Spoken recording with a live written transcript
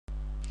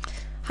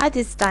Hi,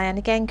 this is Diane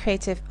again,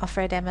 creative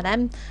off-road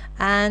MLM,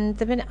 and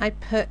the minute I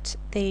put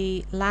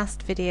the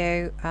last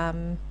video,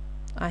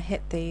 I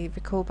hit the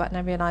record button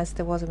and realized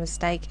there was a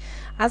mistake.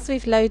 As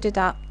we've loaded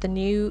up the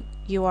new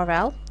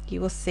URL,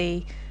 you will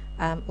see,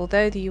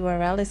 although the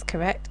URL is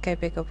correct, go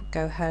big or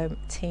go home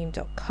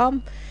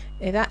team.com,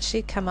 it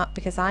actually come up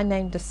because I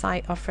named the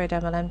site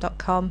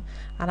offroadmlm.com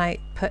and I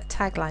put a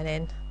tagline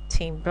in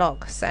team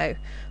blog. So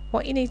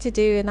what you need to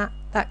do, and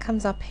that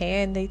comes up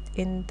here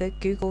in the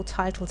Google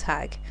title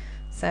tag.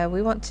 So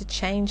we want to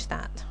change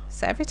that.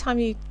 So every time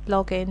you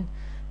log in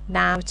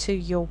now to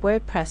your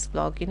WordPress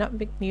blog, you're not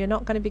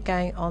going to be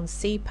going on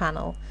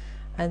Cpanel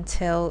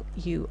until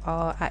you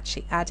are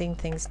actually adding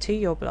things to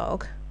your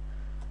blog.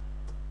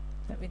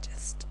 Let me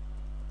just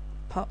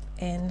pop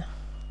in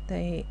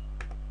the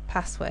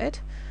password.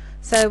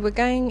 So we're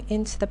going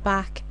into the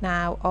back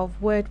now of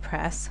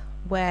WordPress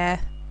where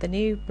the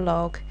new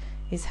blog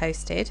is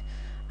hosted,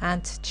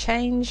 and to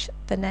change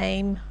the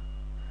name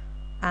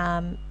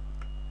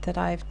that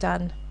I've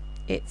done,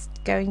 it's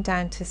going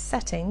down to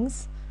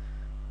settings,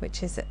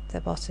 which is at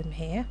the bottom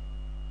here.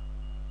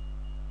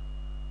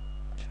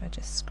 If I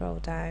just scroll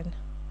down,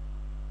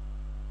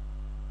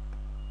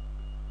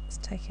 it's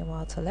taking a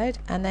while to load,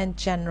 and then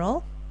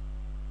general,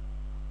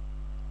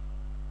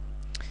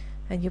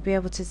 and you'll be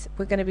able to,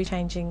 we're going to be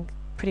changing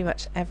pretty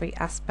much every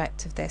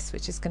aspect of this,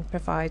 which is going to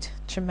provide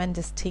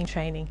tremendous team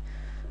training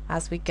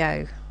as we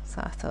go.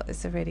 So I thought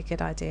it's a really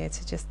good idea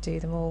to just do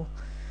them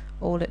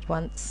all at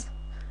once.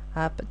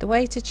 But the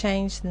way to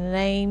change the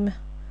name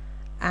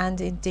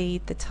and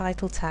indeed the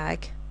title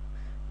tag,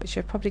 which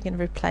we're probably going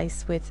to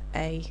replace with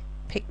a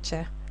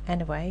picture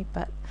anyway,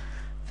 but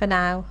for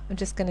now I'm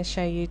just going to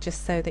show you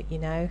just so that you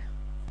know.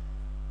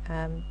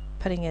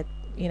 Putting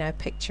a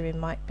picture in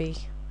might be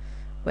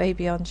way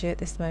beyond you at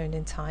this moment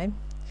in time.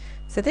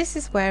 So this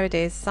is where it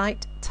is,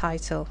 site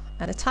title,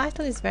 and a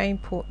title is very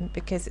important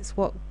because it's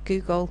what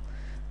Google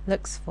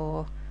looks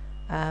for.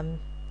 I'm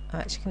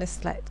actually going to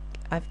select,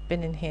 I've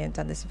been in here and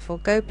done this before,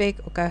 go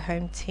big or go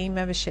home team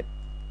membership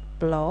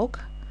blog,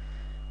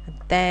 and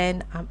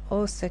then I'm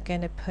also going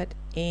to put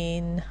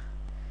in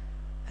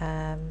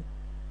for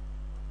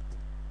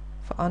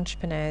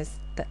entrepreneurs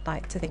that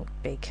like to think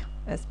big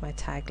as my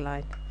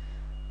tagline,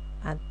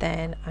 and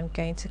then I'm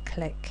going to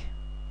click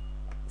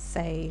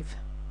save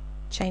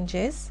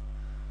changes,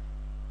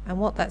 and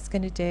what that's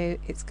going to do,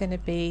 it's going to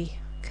be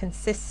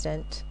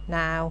consistent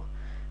now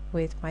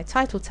with my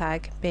title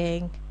tag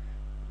being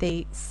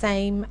the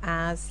same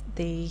as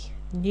the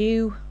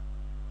new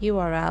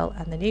URL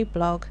and the new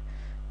blog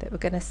that we're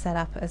going to set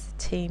up as a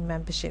team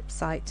membership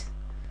site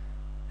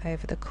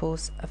over the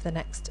course of the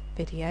next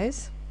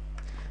videos.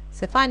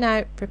 So if I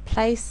now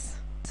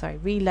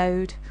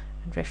reload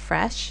and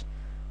refresh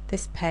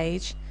this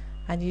page,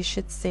 and you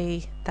should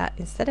see that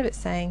instead of it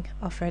saying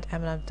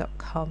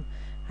offroadmlm.com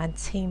and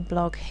team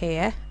blog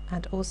here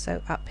and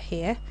also up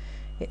here,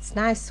 it's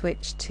now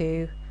switched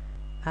to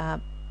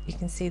you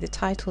can see the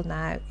title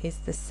now is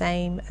the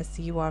same as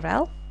the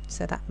URL,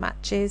 so that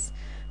matches.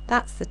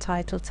 That's the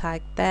title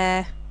tag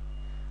there,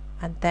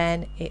 and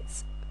then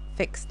it's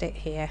fixed it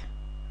here.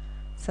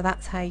 So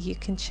that's how you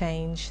can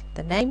change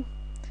the name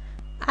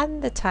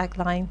and the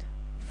tagline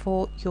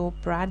for your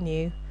brand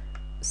new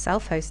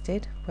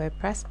self-hosted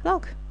WordPress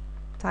blog.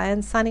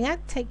 Diane signing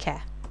out. Take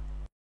care.